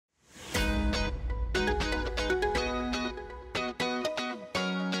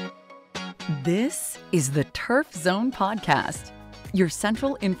This is the Turf Zone Podcast, your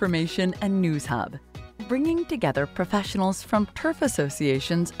central information and news hub, bringing together professionals from turf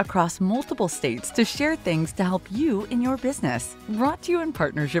associations across multiple states to share things to help you in your business. Brought to you in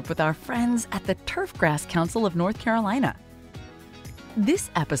partnership with our friends at the Turfgrass Council of North Carolina.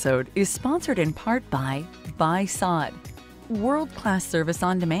 This episode is sponsored in part by Sod, world-class service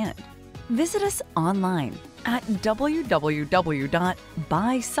on demand. Visit us online at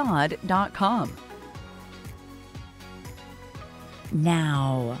www.buysod.com.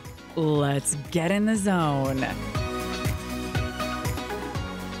 Now, let's get in the zone.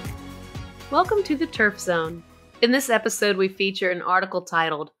 Welcome to the Turf Zone. In this episode, we feature an article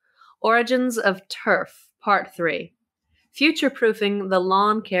titled Origins of Turf, Part 3, Future-Proofing the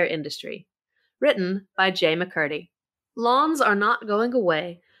Lawn Care Industry, written by Jay McCurdy. Lawns are not going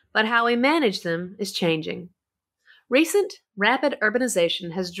away, but how we manage them is changing. Recent, rapid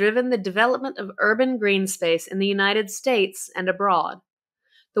urbanization has driven the development of urban green space in the United States and abroad.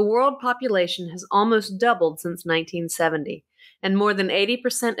 The world population has almost doubled since 1970, and more than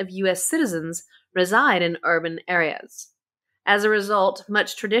 80% of U.S. citizens reside in urban areas. As a result,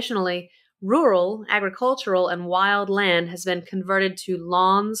 much traditionally rural, agricultural, and wild land has been converted to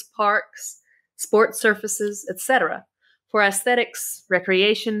lawns, parks, sports surfaces, etc., for aesthetics,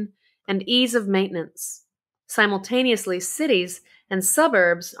 recreation, and ease of maintenance. Simultaneously, cities and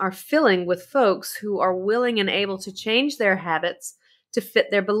suburbs are filling with folks who are willing and able to change their habits to fit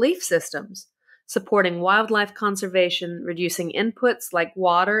their belief systems, supporting wildlife conservation, reducing inputs like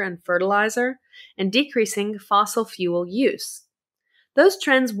water and fertilizer, and decreasing fossil fuel use. Those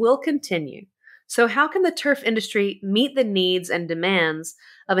trends will continue. So how can the turf industry meet the needs and demands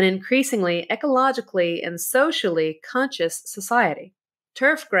of an increasingly ecologically and socially conscious society?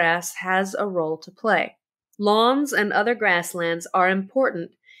 Turfgrass has a role to play. Lawns and other grasslands are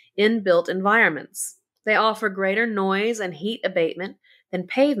important in built environments. They offer greater noise and heat abatement than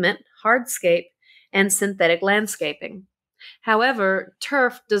pavement, hardscape, and synthetic landscaping. However,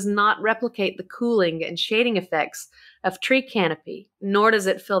 turf does not replicate the cooling and shading effects of tree canopy, nor does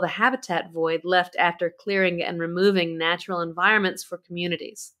it fill the habitat void left after clearing and removing natural environments for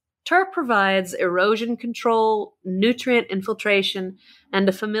communities. Turf provides erosion control, nutrient infiltration, and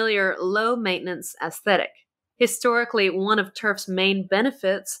a familiar low-maintenance aesthetic. Historically, one of turf's main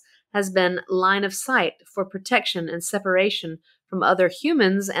benefits has been line of sight for protection and separation from other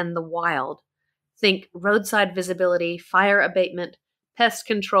humans and the wild. Think roadside visibility, fire abatement, pest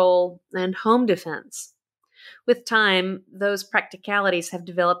control, and home defense. With time, those practicalities have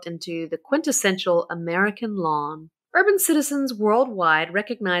developed into the quintessential American lawn. Urban citizens worldwide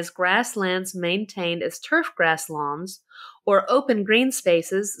recognize grasslands maintained as turfgrass lawns or open green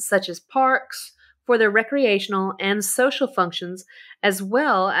spaces such as parks for their recreational and social functions as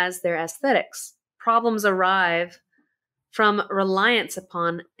well as their aesthetics. Problems arise from reliance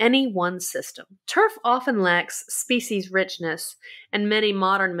upon any one system. Turf often lacks species richness, and many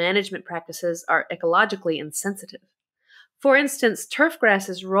modern management practices are ecologically insensitive. For instance,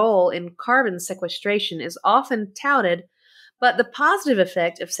 turfgrass's role in carbon sequestration is often touted, but the positive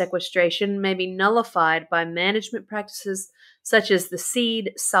effect of sequestration may be nullified by management practices such as the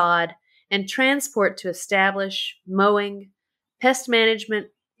seed, sod, and transport to establish, mowing, pest management,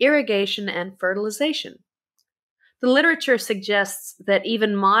 irrigation, and fertilization. The literature suggests that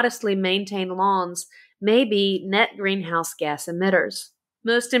even modestly maintained lawns may be net greenhouse gas emitters.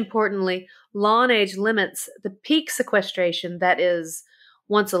 Most importantly, lawn age limits the peak sequestration, that is,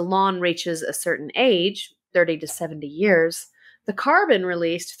 once a lawn reaches a certain age, 30 to 70 years, the carbon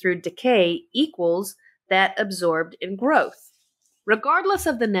released through decay equals that absorbed in growth. Regardless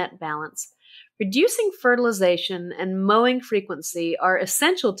of the net balance, reducing fertilization and mowing frequency are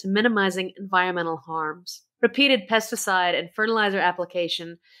essential to minimizing environmental harms. Repeated pesticide and fertilizer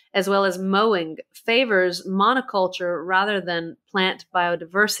application, as well as mowing, favors monoculture rather than plant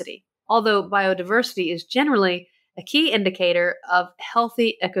biodiversity, although biodiversity is generally a key indicator of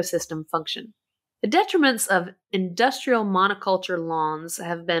healthy ecosystem function. The detriments of industrial monoculture lawns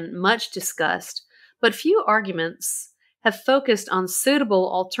have been much discussed, but few arguments have focused on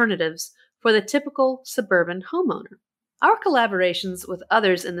suitable alternatives for the typical suburban homeowner. Our collaborations with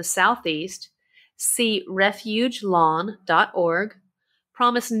others in the Southeast, see refugelawn.org,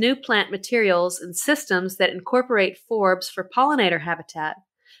 promise new plant materials and systems that incorporate forbs for pollinator habitat,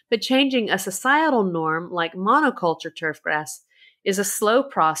 but changing a societal norm like monoculture turfgrass is a slow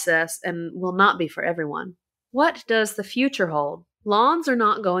process and will not be for everyone. What does the future hold? Lawns are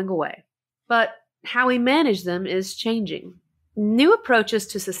not going away, but how we manage them is changing. New approaches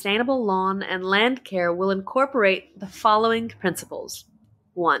to sustainable lawn and land care will incorporate the following principles.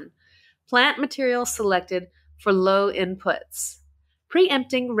 1. Plant materials selected for low inputs.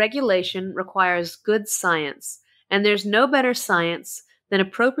 Preempting regulation requires good science, and there's no better science than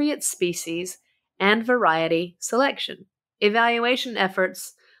appropriate species and variety selection. Evaluation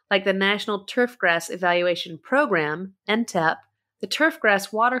efforts like the National Turfgrass Evaluation Program, NTEP, the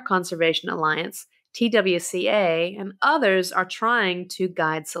Turfgrass Water Conservation Alliance, TWCA, and others are trying to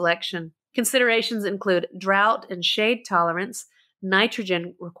guide selection. Considerations include drought and shade tolerance,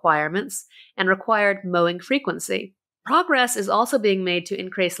 nitrogen requirements, and required mowing frequency. Progress is also being made to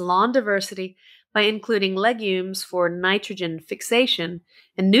increase lawn diversity by including legumes for nitrogen fixation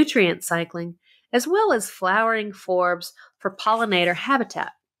and nutrient cycling, as well as flowering forbs for pollinator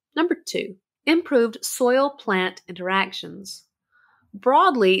habitat. Number 2, improved soil-plant interactions.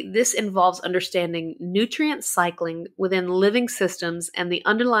 Broadly, this involves understanding nutrient cycling within living systems and the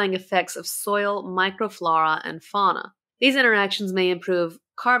underlying effects of soil microflora and fauna. These interactions may improve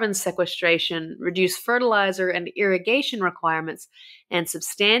carbon sequestration, reduce fertilizer and irrigation requirements, and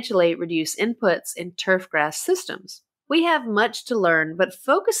substantially reduce inputs in turfgrass systems. We have much to learn, but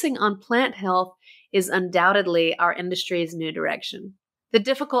focusing on plant health is undoubtedly our industry's new direction. The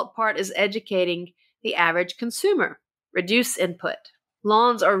difficult part is educating the average consumer. Reduce input.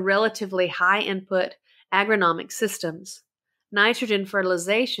 Lawns are relatively high input agronomic systems. Nitrogen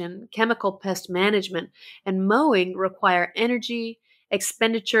fertilization, chemical pest management, and mowing require energy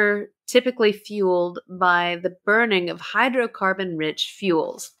expenditure typically fueled by the burning of hydrocarbon-rich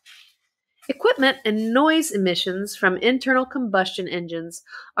fuels. Equipment and noise emissions from internal combustion engines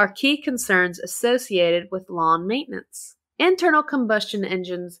are key concerns associated with lawn maintenance. Internal combustion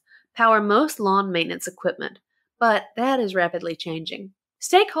engines power most lawn maintenance equipment, but that is rapidly changing.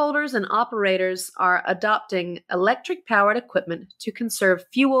 Stakeholders and operators are adopting electric-powered equipment to conserve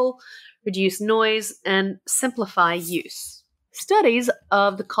fuel, reduce noise, and simplify use. Studies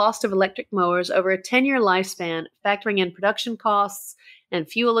of the cost of electric mowers over a 10-year lifespan, factoring in production costs and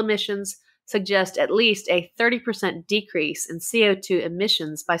fuel emissions, suggest at least a 30% decrease in CO2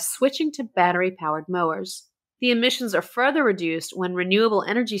 emissions by switching to battery-powered mowers. The emissions are further reduced when renewable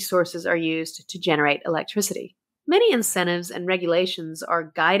energy sources are used to generate electricity. Many incentives and regulations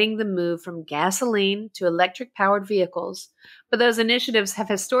are guiding the move from gasoline to electric-powered vehicles, but those initiatives have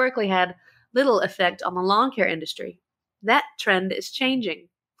historically had little effect on the lawn care industry. That trend is changing.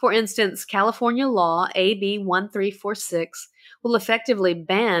 For instance, California law AB 1346 will effectively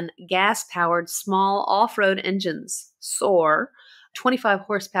ban gas-powered small off-road engines, SOAR, 25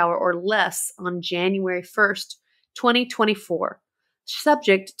 horsepower or less on January 1st, 2024.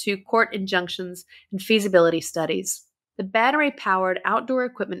 Subject to court injunctions and feasibility studies. The battery-powered outdoor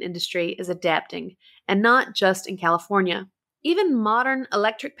equipment industry is adapting, and not just in California. Even modern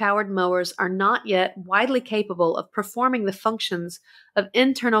electric-powered mowers are not yet widely capable of performing the functions of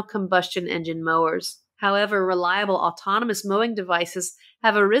internal combustion engine mowers. However, reliable autonomous mowing devices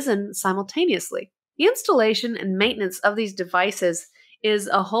have arisen simultaneously. The installation and maintenance of these devices is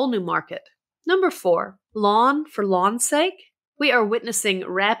a whole new market. Number 4, lawn for lawn's sake? We are witnessing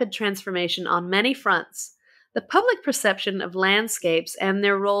rapid transformation on many fronts. The public perception of landscapes and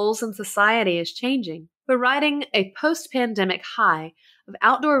their roles in society is changing. We're riding a post-pandemic high of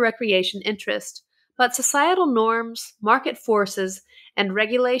outdoor recreation interest, but societal norms, market forces, and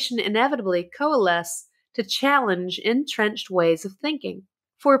regulation inevitably coalesce to challenge entrenched ways of thinking.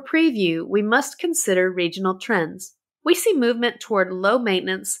 For a preview, we must consider regional trends. We see movement toward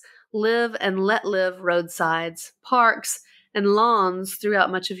low-maintenance, live and let live roadsides, parks, and lawns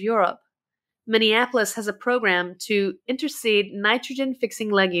throughout much of Europe. Minneapolis has a program to interseed nitrogen-fixing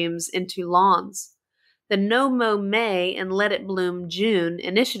legumes into lawns. The No Mow May and Let It Bloom June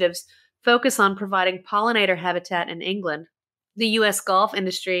initiatives focus on providing pollinator habitat in England. The U.S. golf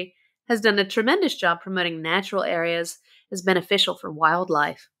industry has done a tremendous job promoting natural areas as beneficial for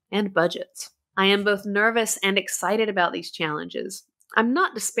wildlife and budgets. I am both nervous and excited about these challenges. I'm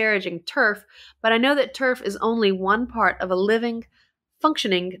not disparaging turf, but I know that turf is only one part of a living,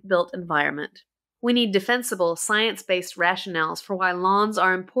 functioning built environment. We need defensible, science-based rationales for why lawns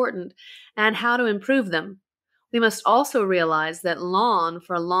are important and how to improve them. We must also realize that lawn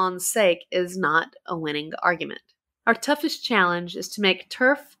for lawn's sake is not a winning argument. Our toughest challenge is to make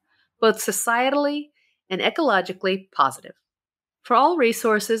turf both societally and ecologically positive. For all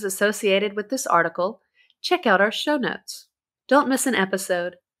resources associated with this article, check out our show notes. Don't miss an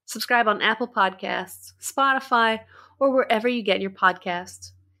episode. Subscribe on Apple Podcasts, Spotify, or wherever you get your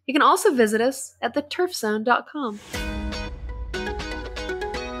podcasts. You can also visit us at theturfzone.com.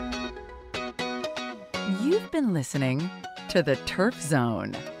 You've been listening to The Turf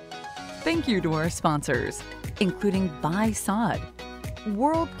Zone. Thank you to our sponsors, including Buy Sod,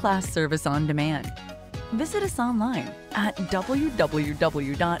 world-class service on demand. Visit us online at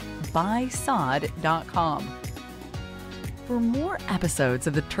www.buysod.com. For more episodes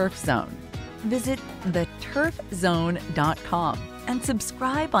of The Turf Zone, visit theturfzone.com and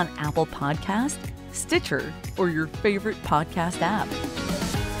subscribe on Apple Podcast, Stitcher, or your favorite podcast app.